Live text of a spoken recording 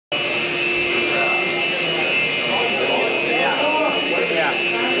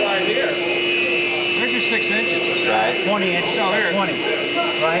20 inches. No, here. 20,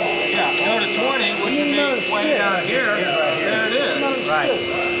 right? Yeah, go to 20, which would be way down here. There it is. Right.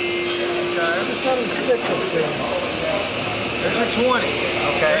 There's your 20.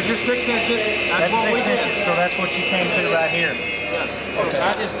 Okay. There's your 6 inches. That's what 6 inches, so that's what you came to right here. Yes. So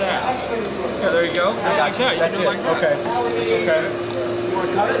that is that. Yeah, there you go. Like that. That's it. Like that. Okay. Okay. You want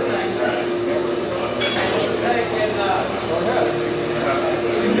to cut it?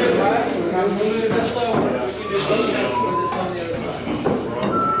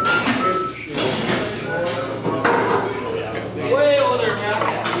 Way over there, man.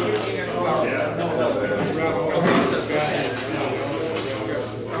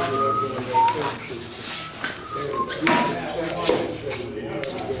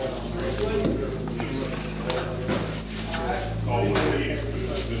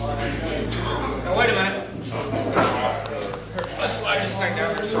 Now wait a minute. Let's slide this thing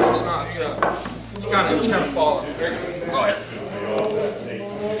down there so it's not. It's kind of falling. Here, go ahead.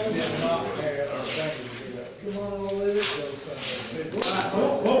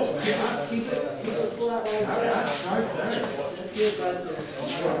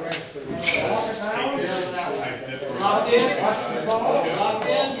 Locked in? Locked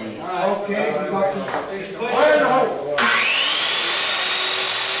in? Okay. Where the hole?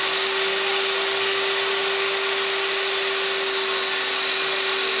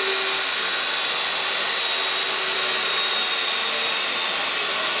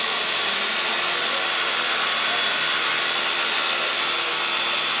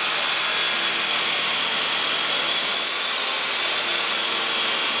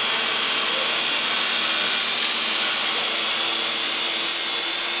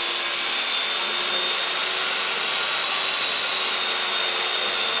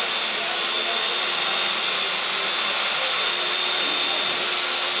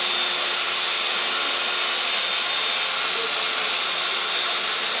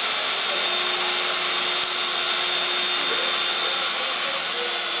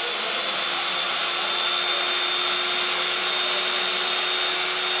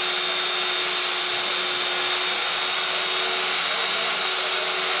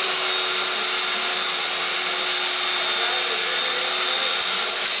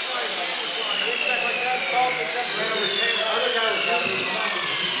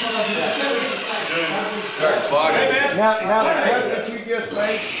 Now the cut that you just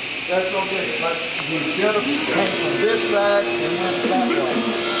made, that's no good. But you should have came from this side and went that way.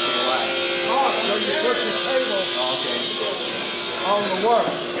 Oh, so you put the table on the work.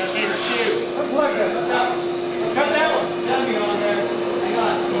 Got a bigger shoe. Let's look at it. Cut that one. That'll be on there. Hang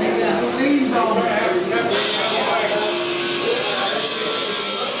on. The leaves on there.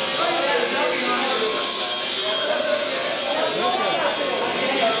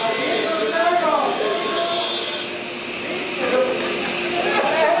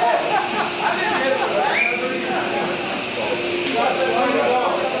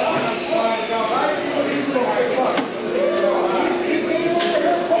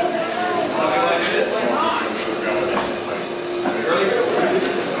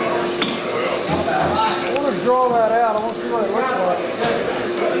 Draw that out. I want to see what it looks like.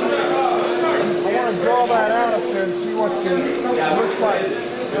 I want to draw that out up there and see what it looks like.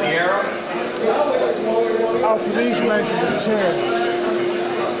 The arrow? Oh, for these measurements here.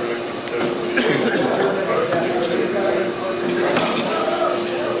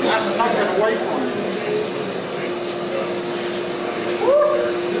 I'm not going to wait for it.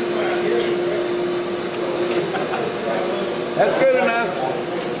 That's good enough.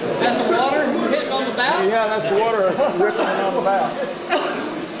 Is that the water hitting on the bow? Yeah, that's the water ripping on the bow.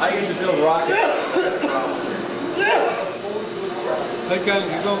 I used to build rockets. You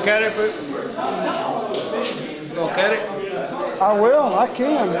gonna cut it? You gonna cut it? I will. I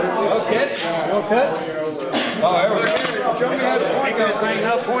can. Okay. You'll cut? Oh, there we go. Show me how to point that thing.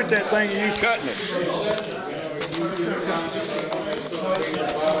 I'll point that thing and you cutting it.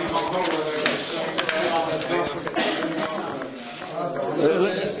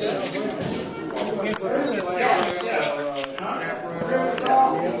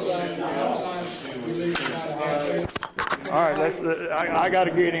 All right, I got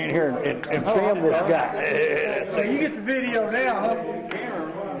to get in here and film this guy. So you get the video now, huh?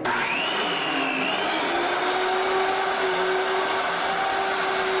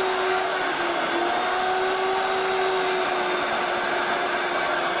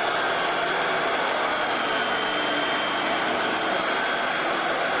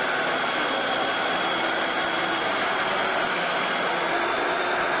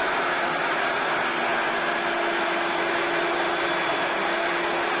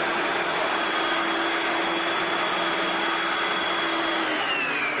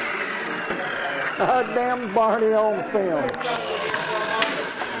 Goddamn Barney on film.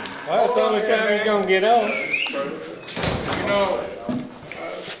 Well, that's the only time he's gonna get on. You know,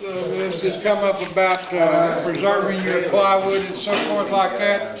 so this has come up about preserving your plywood and so forth like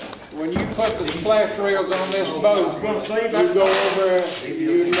that. When you put the splash rails on this boat, you go over,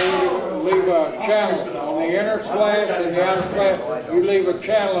 you leave a channel on the inner splash and the outer splash. You leave a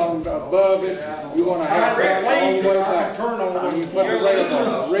channel on above it. You want to have that all the way back. When you put the rails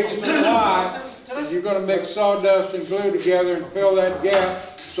on. The reason why is you're going to mix sawdust and glue together and fill that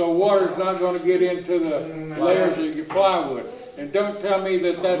gap so water's not going to get into the layers of your plywood. And don't tell me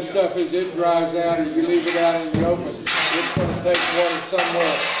that that stuff, as it dries out and you leave it out in the open, it's going to take water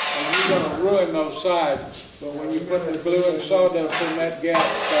somewhere. And you're going to ruin those sides. But when you put the glue and sawdust in that gap,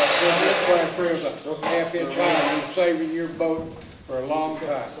 that rail's a half-inch high, you're saving your boat for a long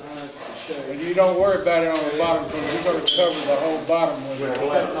time. And you don't worry about it on the bottom because you're going to cover the whole bottom with it, so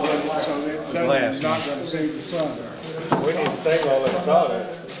that it's not going to see the sun. We need to save all that sawdust.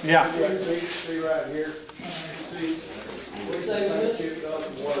 Yeah. See right here.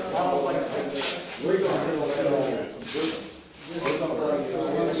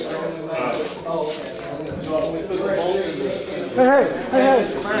 Hey.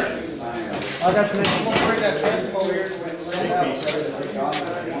 I got the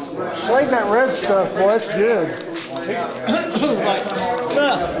Slave that red stuff, boy, it's good.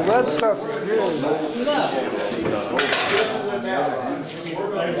 The red stuff is good.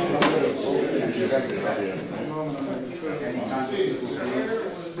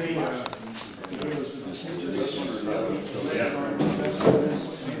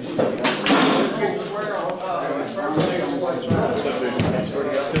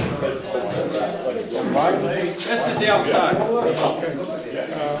 This is the outside.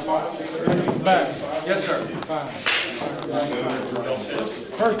 Back. Yes, sir.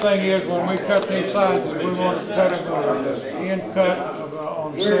 First thing is, when we cut these sides, we want to cut them with an end cut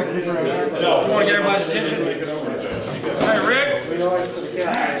on the second degree. You want to get everybody's attention? Hey, Rick.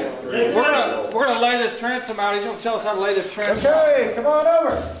 We're gonna lay this transom out. He's gonna tell us how to lay this transom. Okay, come on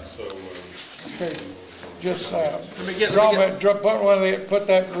over. Okay, just put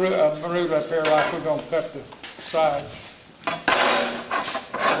that root up here like we're gonna cut the sides.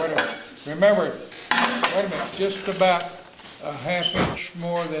 Remember, wait a minute, just about a half-inch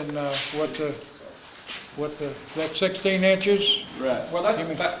more than that's 16 inches. Right. Well,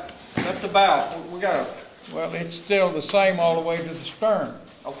 that's the bow. We gotta. Well, it's still the same all the way to the stern.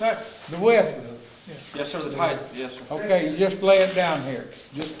 Okay. The width. Yes, sir. The height. Yes, sir. Okay, you just lay it down here.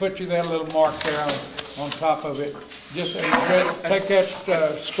 Just put you that little mark there on top of it. Just take that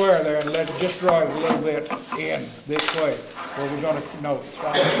square there and let it just draw it a little bit in this way. Where we're going to, no,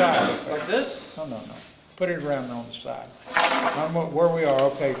 on the side. Like this? No. Put it around on the side. Where we are,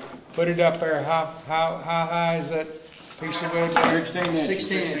 okay. Put it up there. How high is that piece of wood there? 16 inches.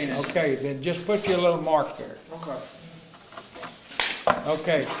 16 inches. Okay, then just put you a little mark there. Okay.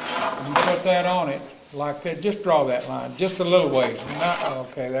 Okay, you put that on it like that. Just draw that line, just a little ways.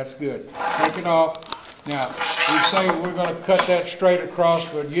 Okay, that's good. Take it off. Now, we say we're going to cut that straight across,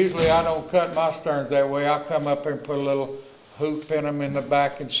 but usually I don't cut my sterns that way. I'll come up here and put a little hoop in them in the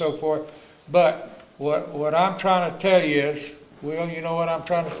back and so forth. But what I'm trying to tell you is, Will, you know what I'm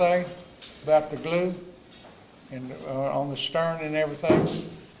trying to say about the glue and on the stern and everything?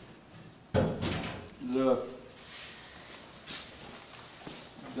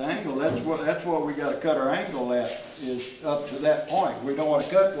 The angle, that's what we got to cut our angle at, is up to that point. We don't want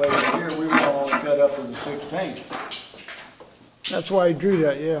to cut way over here, we want to only cut up to the 16th. That's why he drew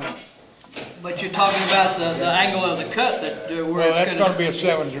that, yeah. But you're talking about the angle of the cut that where Well, that's going to be a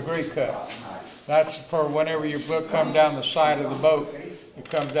 7-degree cut. That's for whenever your boat comes down the side of the boat, it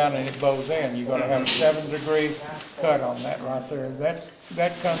comes down and it bows in. You're going to have a 7-degree cut on that right there. That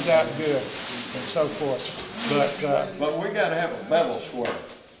comes out good and so forth. But we got to have a bevel square.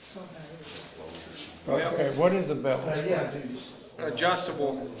 Okay, what is a bevel?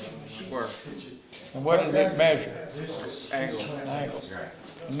 Adjustable square. And what does it measure? Angle. Angle.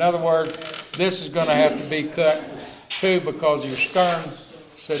 In other words, this is going to have to be cut too because your stern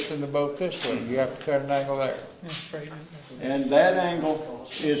sits in the boat this way. You have to cut an angle there. And that angle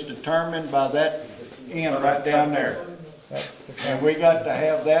is determined by that end right down there. And we got to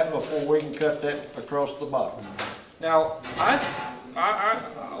have that before we can cut that across the bottom. Now,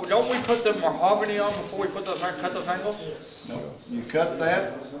 don't we put the mahogany on before we cut those angles? No. You cut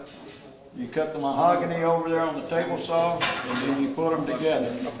that, you cut the mahogany over there on the table saw, and then you put them together.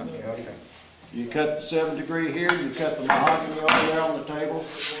 You cut the 7-degree here, you cut the mahogany over there on the table,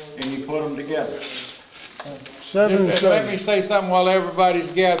 and you put them together. Let me say something while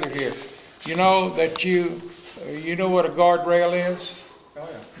everybody's gathered here. You know that you know what a guardrail is? Oh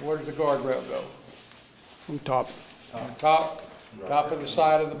yeah. Where does the guardrail go? From top. On top of the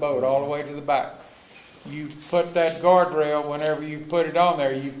side of the boat, all the way to the back. You put that guardrail, whenever you put it on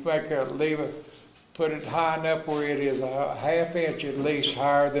there, you put it high enough where it is a half inch at least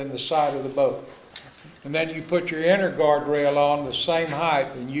higher than the side of the boat. And then you put your inner guardrail on the same height,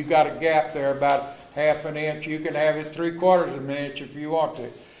 and you got a gap there about half an inch. You can have it 3/4 of an inch if you want to.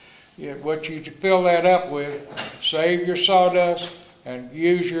 What you fill that up with, save your sawdust, and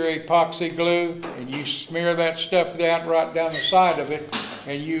use your epoxy glue, and you smear that stuff down right down the side of it,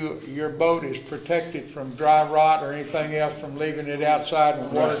 and your boat is protected from dry rot or anything else from leaving it outside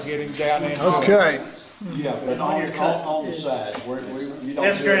and water getting down into it. Okay. Yeah, but on the side, you don't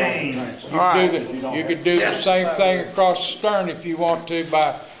That's do it on the trench. You could do the same thing across the stern if you want to.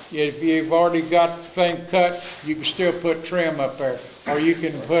 If you've already got the thing cut, you can still put trim up there, or you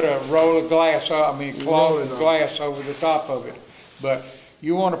can put a roll of glass, cloth and glass over the top of it. But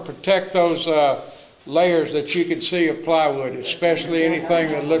you want to protect those layers that you can see of plywood, especially anything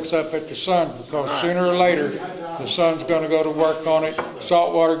that looks up at the sun, because sooner or later the sun's going to go to work on it,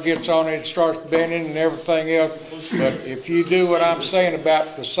 salt water gets on it, it starts bending and everything else. But if you do what I'm saying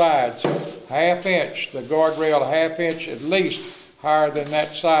about the sides, half inch, the guardrail half inch at least higher than that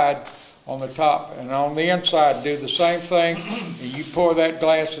side on the top, and on the inside do the same thing, and you pour that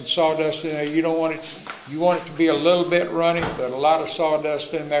glass and sawdust in there. You want it to be a little bit runny, but a lot of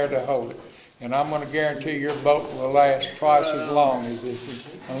sawdust in there to hold it. And I'm going to guarantee your boat will last twice as long as if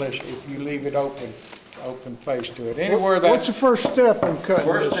you leave it open face to it. What's the first step in cutting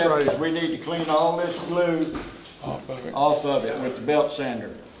First this step right? is we need to clean all this glue off of it with the belt sander.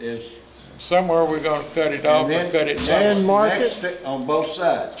 Somewhere we're going to cut it off and cut it down. And mark it? On both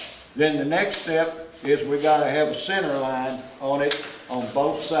sides. Then the next step is we got to have a center line on it on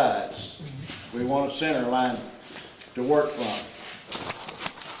both sides. We want a center line to work from.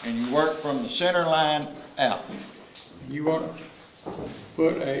 And you work from the center line out. You want to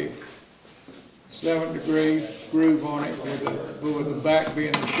put a 7-degree groove on it with the back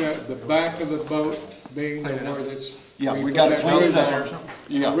being the back of the boat being where that's. Yeah, we got to clean it out.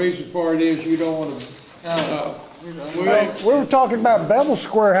 The reason for it is you don't want to. We were talking about bevel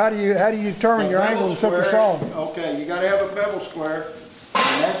square. How do you determine your angle and set your saw? Okay, you got to have a bevel square,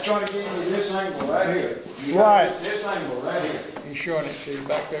 and that's going to give you this angle right here. You Right. got this angle right here. He's showing it to you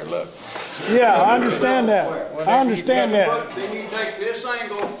back there. Look. Yeah, I understand that. I understand that. Then you take this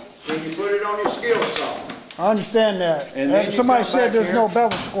angle and you put it on your skill saw. I understand that. And then you Somebody come said back there's here. no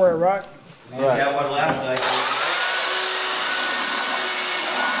bevel square, right? Right. Got one last night.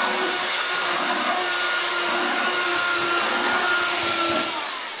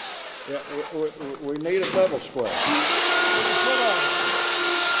 We need a bevel square.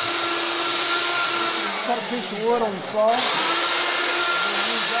 Cut a piece of wood on the saw.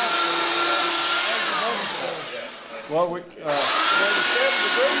 Well, the 7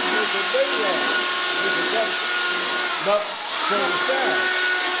 degrees we could do that. We could cut up to the side.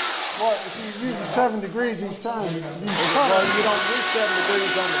 Well, if you're using 7 degrees each time, you cut Well, it. you don't do 7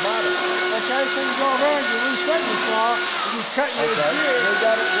 degrees on the bottom. Okay, so you go around, you reset your saw, and you cut your Okay, gear. we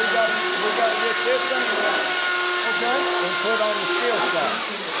got to get this angle out Okay. and put on the skill saw.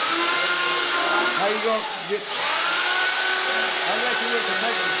 How you going to get? I reckon we can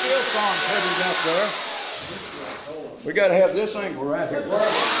make the skill saw and put it up there. We got to have this angle right here.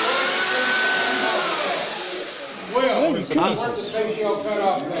 Well, what's the piece y'all cut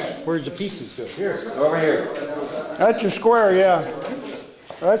off there? Where's the pieces go? Here. Over here. That's your square, yeah.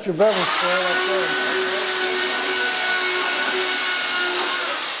 That's your bevel square right there.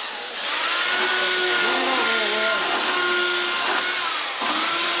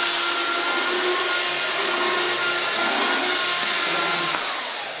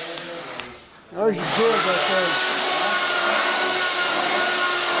 There's your jig right there.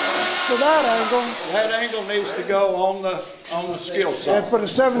 So That angle needs to go on the skill saw. and for the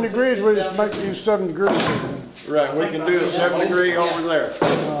 7 degrees, we just make use 7 degrees. Right, we can do a 7 degree over there.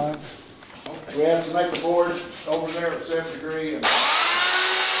 We have to make a board over there at 7 degree. And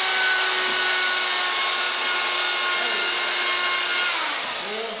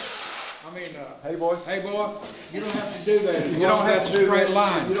Hey boy, you don't have to do that. You don't have to do straight that.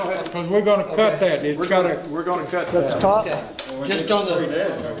 line. You don't have to. Because we're going to cut that. It's got to. We're going to cut At the that. top? Just on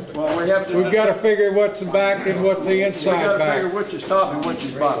the, Well, we have to. We've got to figure what's the back and what's the We got inside to figure back. which is top and which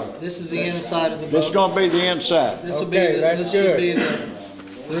is bottom. this is the inside of the This is boat. going to be the inside. This will be Okay, the, that's this should good. be the,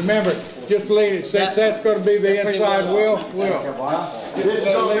 Remember, just lean it, since that's gonna be the inside wheel. This is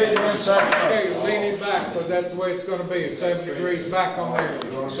gonna be the inside. Okay, lean it back, because that's the way it's gonna be, it's 7 degrees back on there.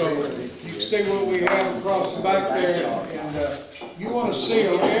 So you can see what we have across the back there, and you wanna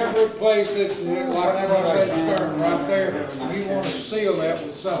seal every place that, like across that stern right there, you wanna seal that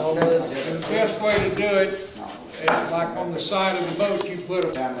with something. And the best way to do it, like on the side of the boat, you put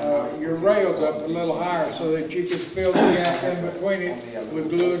your rails up a little higher so that you can fill the gap in between it with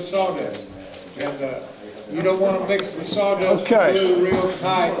glue and sawdust. And you don't want to mix the sawdust and glue real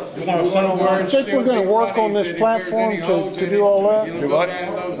tight. I think we're going to work on this platform to do all that. Do what?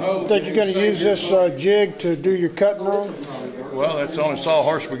 Think you're going to use this jig to do your cutting on? Well, that's the only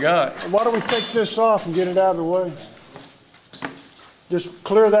sawhorse we got. Why don't we take this off and get it out of the way? Just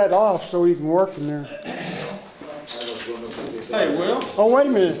clear that off so we can work in there. Hey, Will. Oh, wait a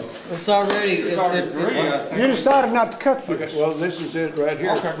minute. It's already, You decided not to cut this. Okay, well, this is it right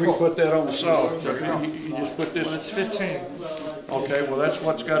here. We put that on the saw. You just put this. It's 15. Okay, well, that's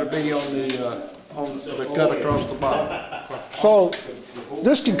what's got to be on the cut across the bottom. So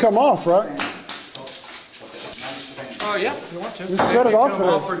this can come off, right? Oh, yeah, if you want to. Just set it off Come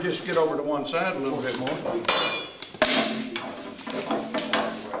off there. or just get over to one side a little bit more.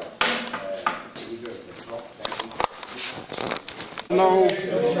 Know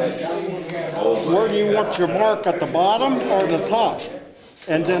where do you want your mark, at the bottom or the top,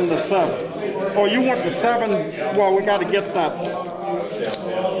 and then the 7? Oh, you want the 7? Well, we got to get that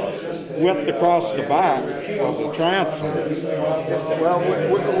width across the back of the transom. Well,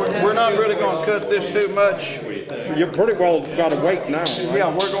 we're not really going to cut this too much. You pretty well got to wait now.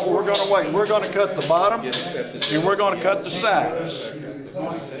 Yeah, we're going to wait. We're going to cut the bottom, and we're going to cut the sides,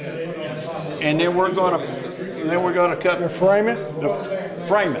 and then we're going to cut You frame it?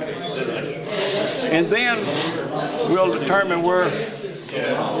 frame it, and then we'll determine where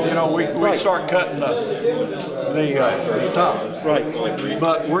we start cutting the top. Right.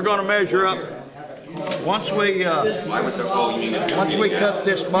 But we're going to measure up once we cut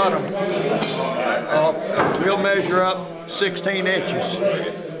this bottom. We'll measure up 16 inches.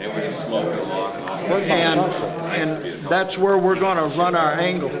 And that's where we're going to run our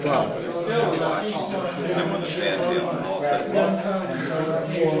angle from.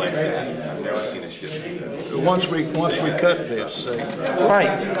 Once we cut this, see?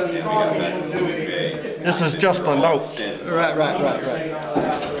 Right. This is just a note. Right.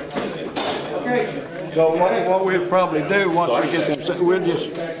 So what we'll probably do once we get them, we'll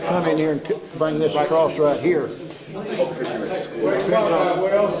just come in here and bring this across right here.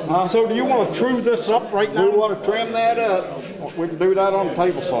 So do you want to true this up right now? We want to trim that up. We can do that on the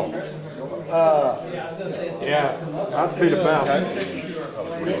table saw. Yeah. That'd be the best.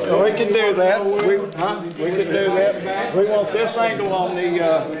 We can do that. We can do that. We want this angle on the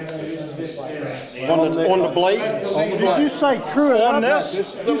blade. Did you say true it up?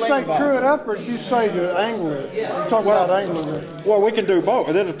 Did you say true it up, or did you say to angle it? You talk about angling it. Well, we can do both.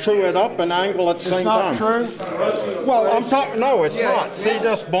 It'll true it up and angle at the same time. It's not true? Well, I'm talking, no, it's not. See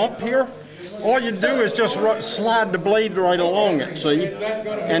this bump here? All you do is just slide the blade right along it, see?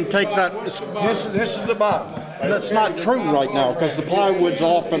 And take that. This is the bottom. That's not true right now because the plywood's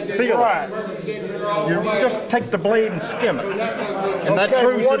off and feel it. You just take the blade and skim it. And that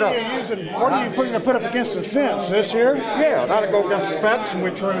trues it up. What are you put up against the fence? This here? Yeah, that'll go against the fence and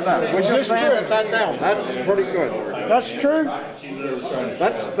we turn it out. We just sanded that down. That's pretty good. That's true?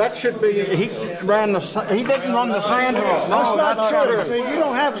 That should be, he didn't run the sander off. That's not true. See, you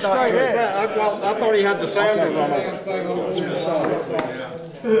don't have a straight edge. Yeah, well, I thought he had the sander run off.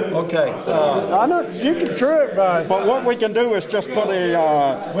 Okay. I know, you can true it by. But what we can do is just put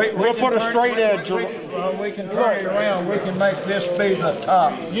we'll put a straight edge. We can turn it around. We can make this be the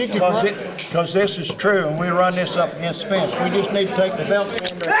top. Because this is true, and we run this up against the fence. We just need to take the belt and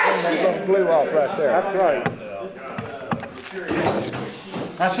clean that little glue off right there. That's right.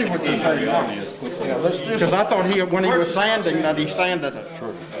 I see what you're saying now. Because I thought when he was sanding that he sanded it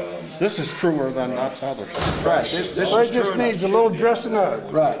true. This is truer than that other stuff. Right. This It just needs a little dressing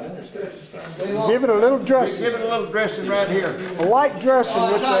up. Right. Give it a little dressing. Give it a little dressing right here. A light dressing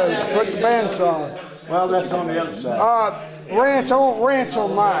with put the bandsaw. Well, that's on the other side. Ranch, I want ranch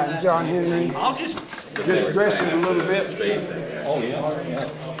on mine, John Henry. I'll just dress it a little bit.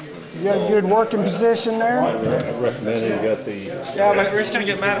 You got a good working position there? I recommend you got the... Yeah, but Rick's gonna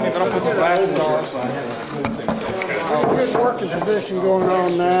get mad at me, but I'll put some glasses on. Good working position going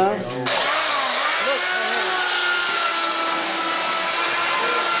on now.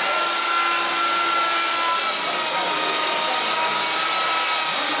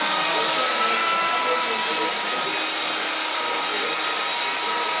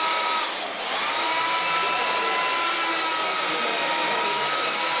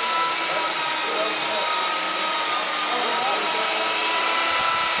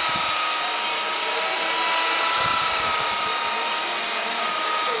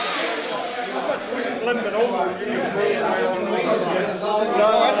 flip it over.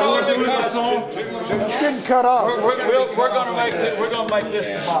 That's all I've been cut. It's getting cut off. We're gonna make this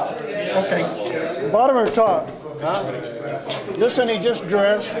the bottom. Okay. Bottom or top? Huh? This one he just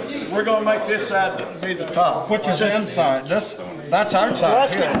dressed. We're gonna make this side be the top. Which is the inside. That's outside. So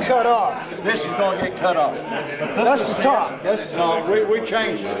that's here. getting cut off. This is gonna get cut off. That's the top. No, we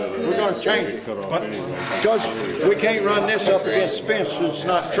changed it. We're gonna change it. Because we can't run this up against the fence, it's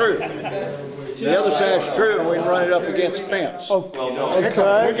not true. The other side's true, and we can run it up against the fence.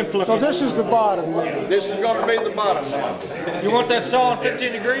 Okay. So this is the bottom then. This is gonna be the bottom now. You want that saw at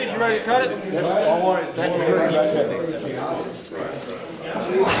 15 degrees? You ready to cut it? I want it that degree right there.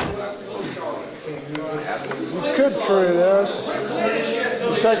 You could true this.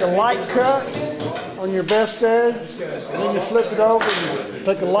 You take a light cut on your best edge, and then you flip it over and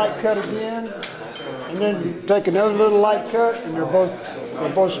take a light cut again, and then you take another little light cut, and they're both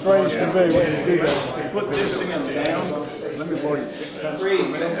straight as can be when you do that. Put this in down. Let me borrow you.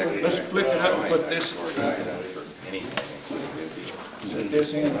 Let's flip it up and put this. Set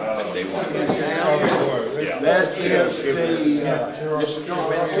this in. That is the, this is going to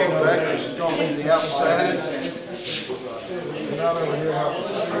be the kickback, this is going to be the outside.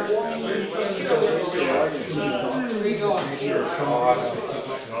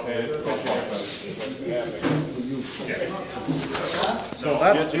 So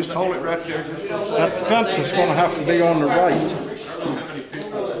that, Just hold it right there. that fence is going to have to be on the right.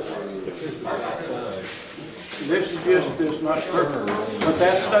 This is just not perfect, but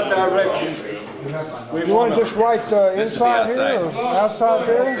that's the direction. You want to just write inside here or outside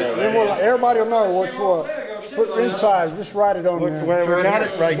there? Then everybody will know what's what. Put inside, just write it on there. Well, we got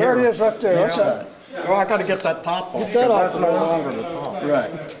it right There here. it is right there. That's it. Well, I got to get that top off. Get that off. That's no longer the top. Right.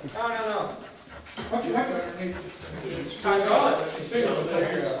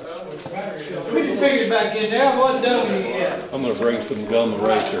 We can figure it back in there. What done yet? I'm gonna bring some gum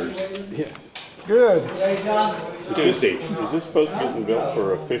erasers. Good. Is this supposed to be built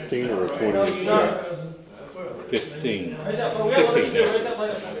for a 15 or a 20 inch? 15. 16. Either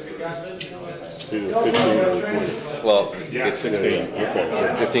 15 or 20. Well, it's 16.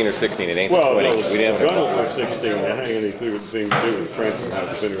 Okay. 15 or 16. It ain't Well, 20. no, We didn't have gunnels are 16. They hang anything to do with transfer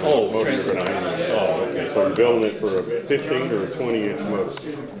house, depending on what motor you're gonna hang on. Oh, okay. So you're building it for a 15 or a 20 inch motor.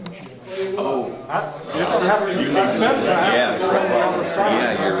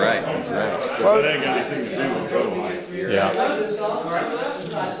 Yeah, you're right. That's right. Well, that ain't got anything to do with road height. Yeah.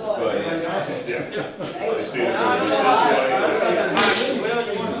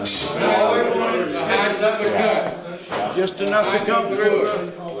 Just enough to come through.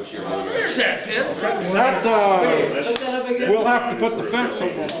 There's that pin. We'll have to put the fence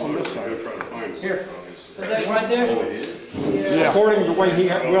over on this side. Here. Is that right there? Yeah. According to the way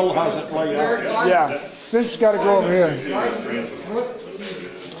Will has it laid out. Yeah. Fence has got to go over here.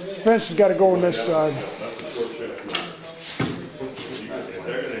 Fence has got to go on this side.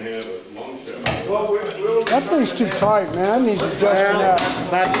 That thing's too tight, man. That needs adjusting out.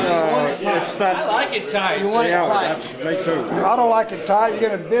 It's that. I like it tight. You want it tight? Me too. I don't like it tight. You're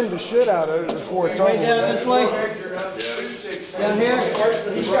going to bend the shit out of it before it's over. Right down this way? Down here?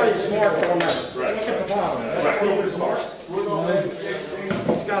 He's got his mark on that. Look at the bottom. He's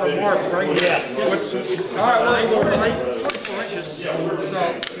got a mark right here. All right, well, it's 24 inches. So,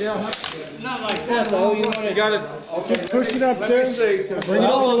 Not like that though. You want you it. got it. Push it up there. Bring it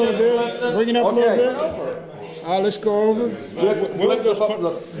up a little bit. Bring it up a little bit. All right, let's go over. We'll just put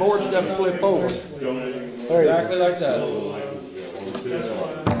the board's got to flip over. Exactly like that.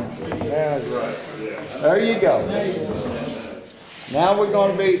 There you go. Now we're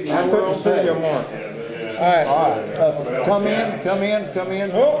going to be, now we're on page. All right. Come in. Come in,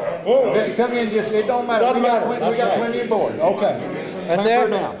 just, it don't matter. We got plenty of board. Okay. Right there?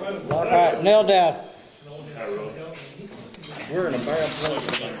 Down. All right, nail down. We're in a bad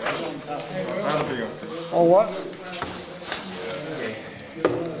place. Oh, what?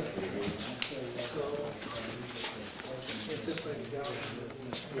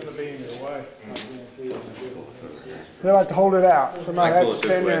 They like to hold it out. Somebody has to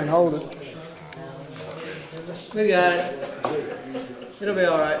stand there and hold it. We got it. It'll be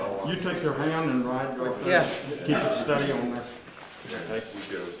all right. You take your hand and ride right there. Yeah. Keep it steady on there. Okay.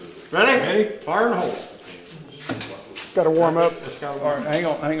 Ready? Fire and hold. Got to warm up. All right, hang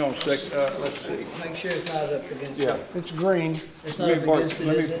on a sec. Let's see. Make sure it's not up against Yeah. it. It's green. It's not Let up me against it,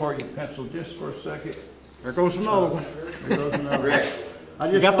 let is me it? pour your pencil just for a second. There goes another one. There goes another. Rick,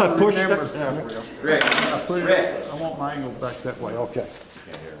 I just got that want to push remember. stick? Yeah, there we go. Rick, I want my angle back that way. Okay.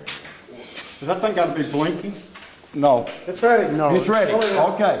 Does that thing got to be blinking? No. It's ready. No. It's ready.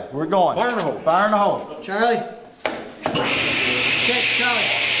 Okay, we're going. Fire in the hole. Fire in the hole. Charlie? Check, Charlie.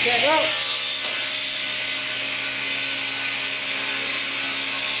 Check. Go.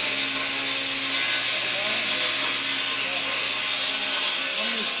 How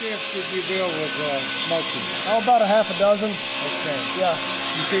many skiffs did you build with smoking? Oh, about a half a dozen. Okay. Yeah.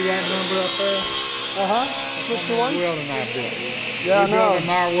 You see that number up there? Uh-huh. That's the one? Will and I built. Yeah, I We know. build them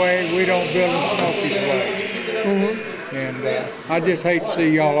our way, we don't build them Smokey's way. And I just hate to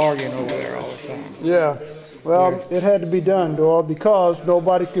see y'all arguing over there all the time. Yeah. Well, it had to be done, Doyle, because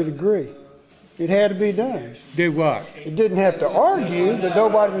nobody could agree. It had to be done. Do what? It didn't have to argue, but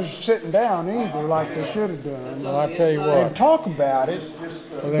nobody was sitting down either like they should have done. Well, I tell you And what. talk about it.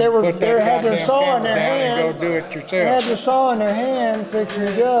 Well, then They put that they had their goddamn saw in their camera down hand. and go do it They had yourself. their saw in their hand, fixing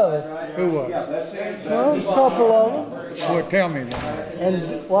to go. Who was? Well, a couple of them. Well, tell me then.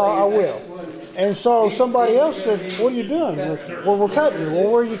 And, well, I will. And so somebody else said, what are you doing? Well, we're cutting it.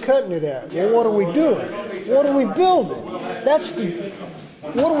 Well, where are you cutting it at? Well, what are we doing? What are we building?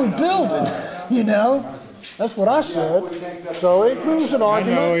 What are we building? You know? That's what I said. So it moves an I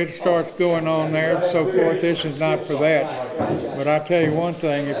argument. know it starts going on there and so forth. This is not for that. But I tell you one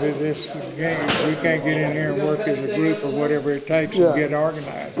thing, if we can't get in here and work as a group or whatever it takes Yeah. and get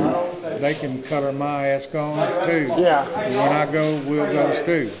organized, they can color my ass gone too. Yeah. And when I go, Will goes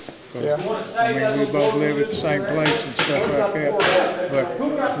too. 'Cause, Yeah. I mean, we both live at the same place and stuff like that.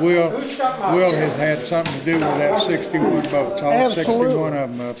 But Will has had something to do with that 61 boats, all Absolutely. 61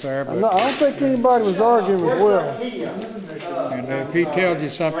 of them up there. No, But, I don't think anybody was arguing with Will. and if he tells you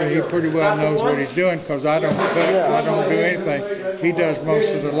something, he pretty well knows what he's doing, because I don't cook, I don't do anything. He does most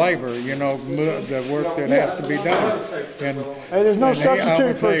of the labor, you know, the work that has to be done. And there's no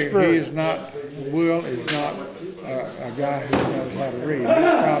substitute for He experience. is not, Will is not a guy who knows how to read.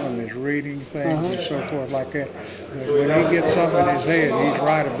 His problem is reading things and so forth like that. But when he gets something in his head, he's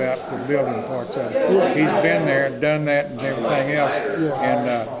right about the building parts of it. He's been there and done that and everything else.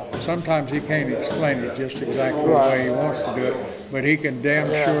 And sometimes he can't explain it just exactly the way he wants to do it, but he can damn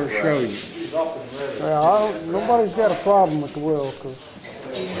sure show you. Yeah, nobody's got a problem with the Will, because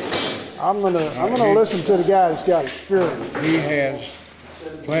I'm gonna listen to the guy that's got experience. He has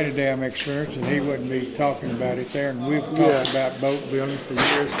plenty of damn experience, and he wouldn't be talking about it there. And we've talked about boat building for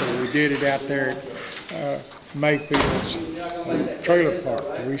years, so we did it out there at Mayfield's trailer park.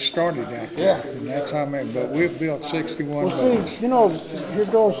 We started out there, and that's how many. But we've built 61 Well, boats. see, you know, here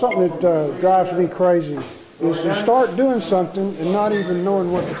goes something that drives me crazy, is to start doing something and not even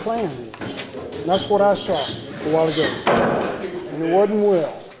knowing what the plan is. And that's what I saw a while ago. And it wasn't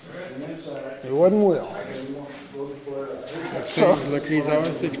Will. It wasn't Will. Look, he's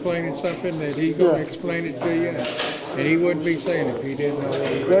always explaining something that he's going to explain it to you, and he wouldn't be saying it if he didn't know what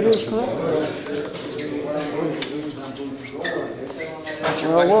he was. That is correct.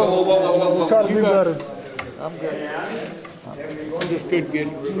 We'll try to do better. I'm good. I just couldn't get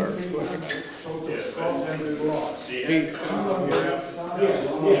it reversed. He has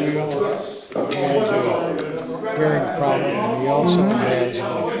a hearing problem, and he also has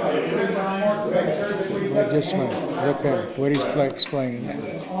just a minute. Look at what he's explaining now.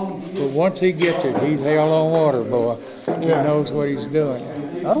 But once he gets it, he's hell on water, boy. He knows what he's doing.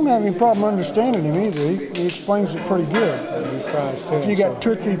 I don't have any problem understanding him either. He explains it pretty good. He tries to. If you got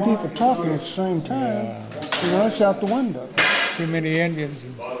 2 or 3 people talking at the same time, you know, it's out the window. Too many Indians.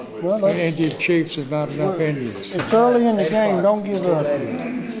 Well, that's, Indian chiefs is not enough Indians. it's early in the game. Don't give up.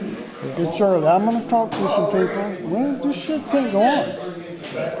 It's early. I'm going to talk to some people. Well, this shit can't go on.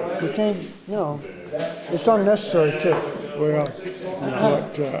 We can't, you know, it's unnecessary too. Well,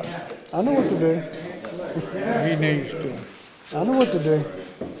 but I know what to do. he needs to. I know what to do.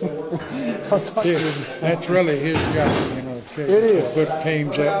 I'll talk to him. That's really his job, you know. To is. put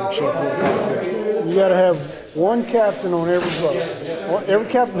teams up and so forth like that. You got to have one captain on every boat. Every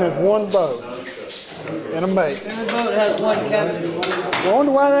captain has one boat and a mate. Every boat has one captain. I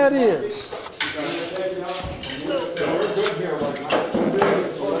wonder why that is.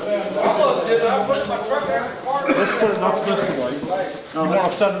 Let's put it up this way. You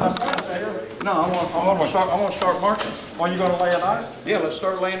want to set it up? No, I want to start marking. Are you going to lay it out? Yeah, let's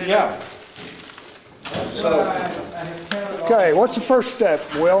start laying it Yeah. out. So, Okay, what's the first step,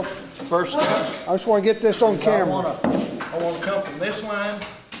 Will? first step, I just want to get this on I camera. want to come from this line,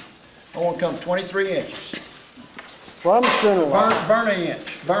 I want to come 23 inches. From the center line. Burn an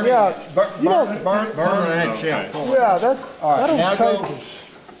inch. Burn Yeah, an inch. Burn, you know- burn an inch, yeah. Yeah, that All right, now don't go, take us.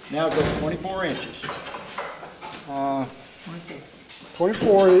 now go 24 inches.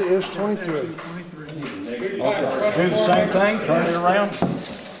 24 is 23. Okay, do the same thing, turn it around.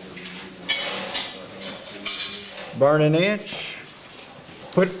 Burn an inch.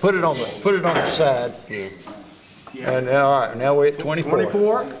 Put it on the side. And all right, now we're at 24.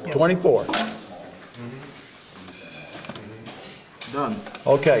 24? 24. Done.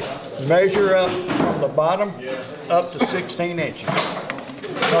 Okay, measure up from the bottom up to 16 inches.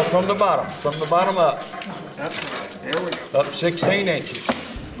 No, from the bottom up. There we go. Up 16 inches.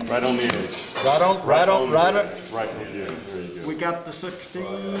 Right on the edge. Right on. Right on the edge. There you go. We got the 16.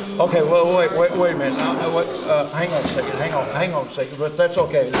 Okay, well, wait a minute. Now, hang on a second. Hang on a second. But that's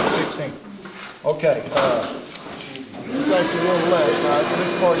okay. It's 16. Okay. That's a little less.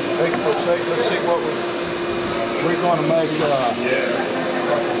 This part is big for a second. Let's see what we're going to make.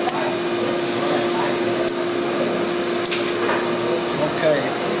 Okay.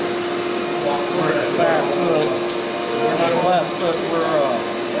 We're at 5 foot. We're not 5 foot. We're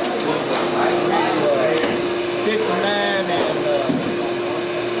 59 and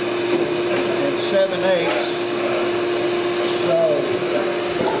 7/8. So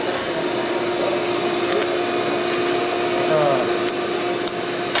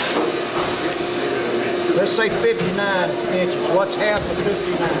let's say 59 inches. What's half of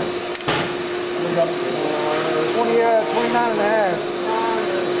 59? 29 and a half.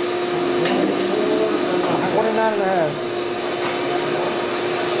 29 and a half.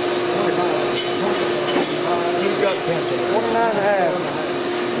 Who's got pencil? 29 and a half.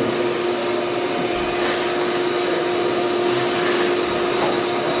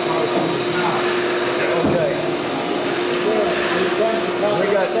 Okay. We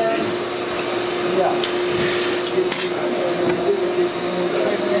got that. Yeah.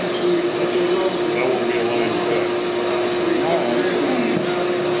 That won't be a line cut.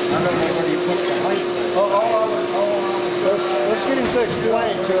 I don't know where you put the height. Let's get him to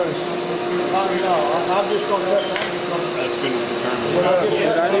explain to us. No, I'm just going to cut that. That's been determined.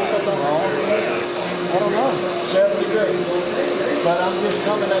 Did I do something wrong? I don't know. 70 degrees. But I'm just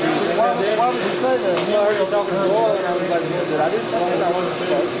coming at you. Why would you say that? I heard you talking to Doyle and I was like, did I do something I wasn't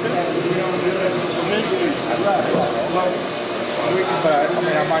supposed to? But I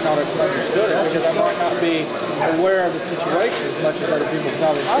mean, I might not have understood it because I might not be aware of the situation as much as other people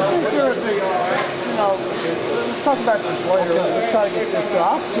probably. I think there would be, let's talk about this later. Let's try to get this done.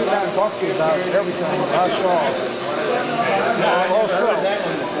 I'll sit down and talk to you about everything I saw. Also,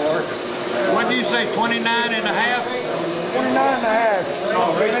 What do you say, 29 and a half? 29 and a half.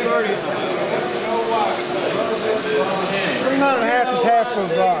 No, 30. 29 and a half is half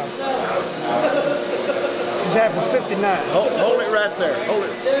of, is half of 59. Hold it right there. Hold it.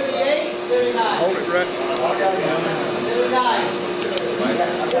 38, 39. Hold it right. 39. 50.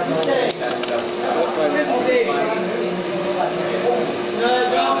 No,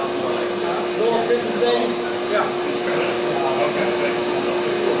 John? Go 50. Yeah.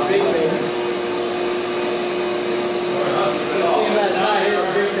 Big baby. All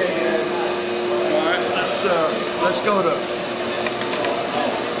right, let's go to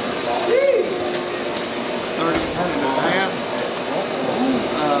 30 and a half.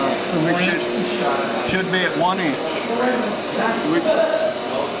 We should be at 1 inch.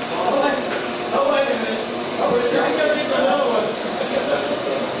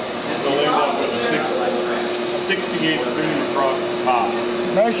 They'll end up with a 60-inch beam across the top.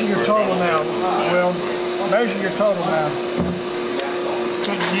 Measure your total now, Will. Measure your total now.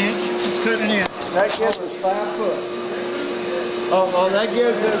 Cut an inch. Let's cut an inch. That gives us 5 foot. Oh, that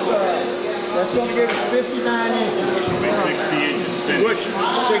gives us, that's going to give us 59 inches. It'll be 60 inches finished. Which is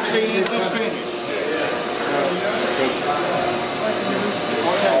 60 inches finished.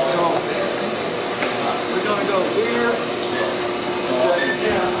 Okay, so we're going to go here.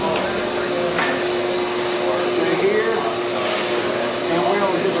 To here. And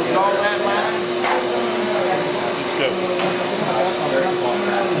we'll just draw that line.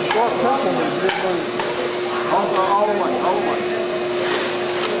 Short pencil is big one. All the way.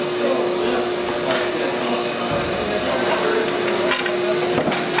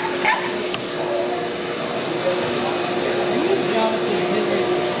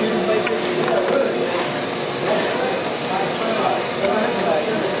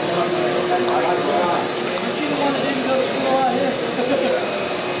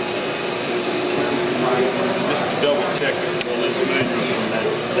 Just to double check it, well, let's measure from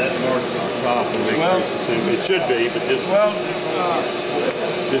that mark at the top and make sure it's the same. It should be, but just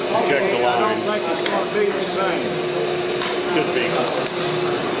to check the I don't line. think it's going to be the same. Should be.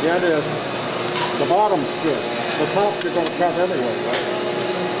 Yeah, it is. The bottom's good. The top you're going to cut anyway, right?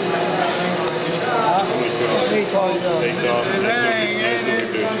 Take off. This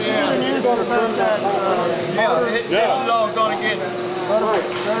is all going to get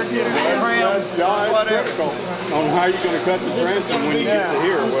Better get it trimmed, That's whatever. critical on how you're gonna cut the transom when you get to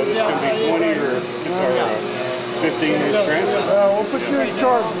here, whether it's gonna be 20 or 15-inch transom. We'll put you in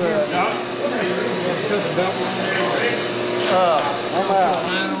charge of that. I'm out.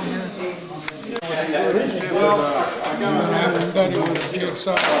 Everybody would have did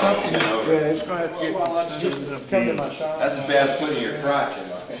something. That's as bad as putting your crotch in.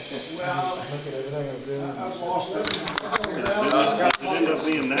 End up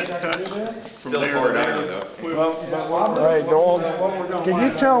being that cut from Still there poured to out, there. though. Hey, Doyle, can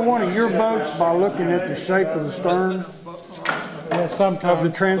you tell one of your boats by looking at the shape of the stern Yeah, sometimes. of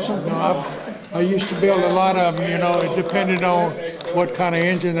the transom? I used to build a lot of them, you know, it depended on what kind of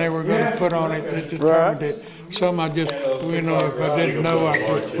engine they were gonna put on it that determined it. Some I just, you know, if I didn't know, I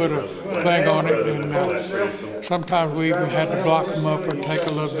just put a thing on it, and sometimes we even had to block them up or take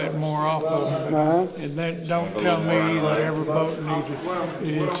a little bit more off of them. And that don't tell me that every boat needs it.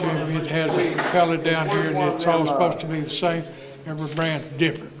 It has a propeller down here and it's all supposed to be the same. Every brand's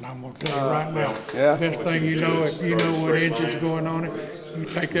different, and I'm gonna tell you right now. Yeah. Best thing you know, if you know what engine's going on it, you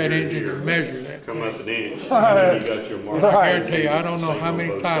take that engine and measure that. Come up an inch, and then you got your mark. I guarantee you, I don't know how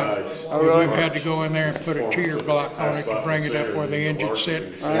many times we've had to go in there and put a cheater block on it to bring it up where the engine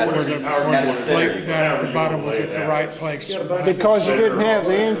sit, where the plate down at the bottom was at the right place. Because you didn't have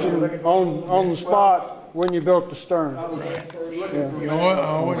the engine on the spot when you built the stern. You know what, I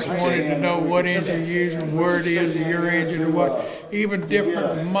always wanted to know what engine you're using, where it is, your engine, or what, even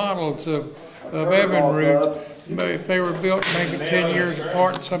different models of Evinrude. If they were built maybe 10 years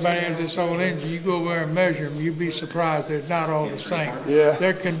apart and somebody has this old engine, you go over there and measure them, you'd be surprised they're not all the same. Yeah.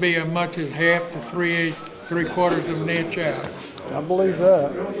 There can be as much as half to 3/4 of an inch out. I believe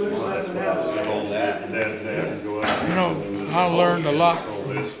that. You know, I learned a lot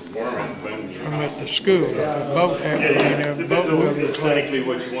from at the school, the boat having, boat building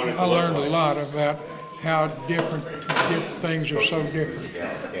class. I learned a lot about how different things are so different.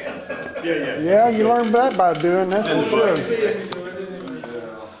 Yeah, you learn that by doing, that's for sure.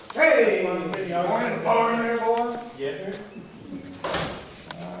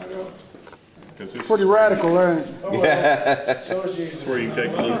 Pretty radical, ain't it? That's where you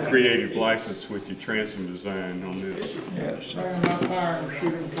take a little creative license with your transom design on this. Turn up higher and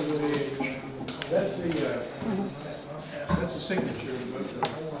shoot them to the edge. That's the signature.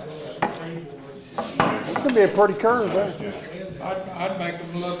 It's gonna be a pretty curve, eh? I'd make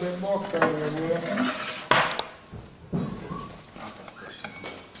them a little bit more curvy,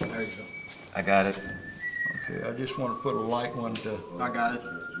 Will. There you go. I got it. Okay, I just want to put a light one to. I got it.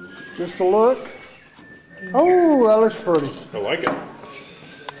 Just a look. Oh, that looks pretty. I like it.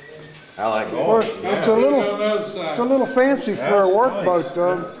 I like Of it. course, it's a little, On the other side. it's a little fancy for a workboat,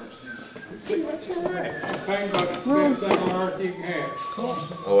 though. Paint bucket's the best thing on earth you can have.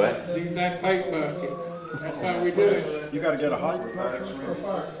 Oh, what? Use that paint bucket. That's how we do it. You gotta get a height.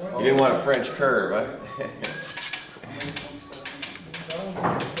 You didn't want a French curve, huh?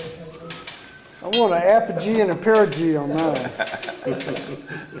 I want an apogee and a perigee on that.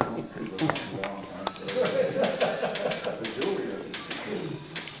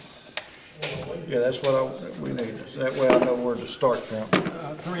 Yeah, that's what we need. That way I know where to start from.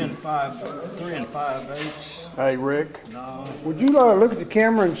 3 and 5/8. Hey, Rick, would you look at the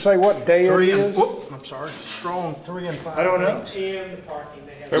camera and say what day it is? I'm sorry, strong 3 and 5. I don't know.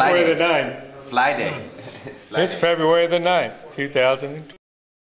 Fly February day. the 9th. Fly day. It's fly It's day. February the 9th, 2020.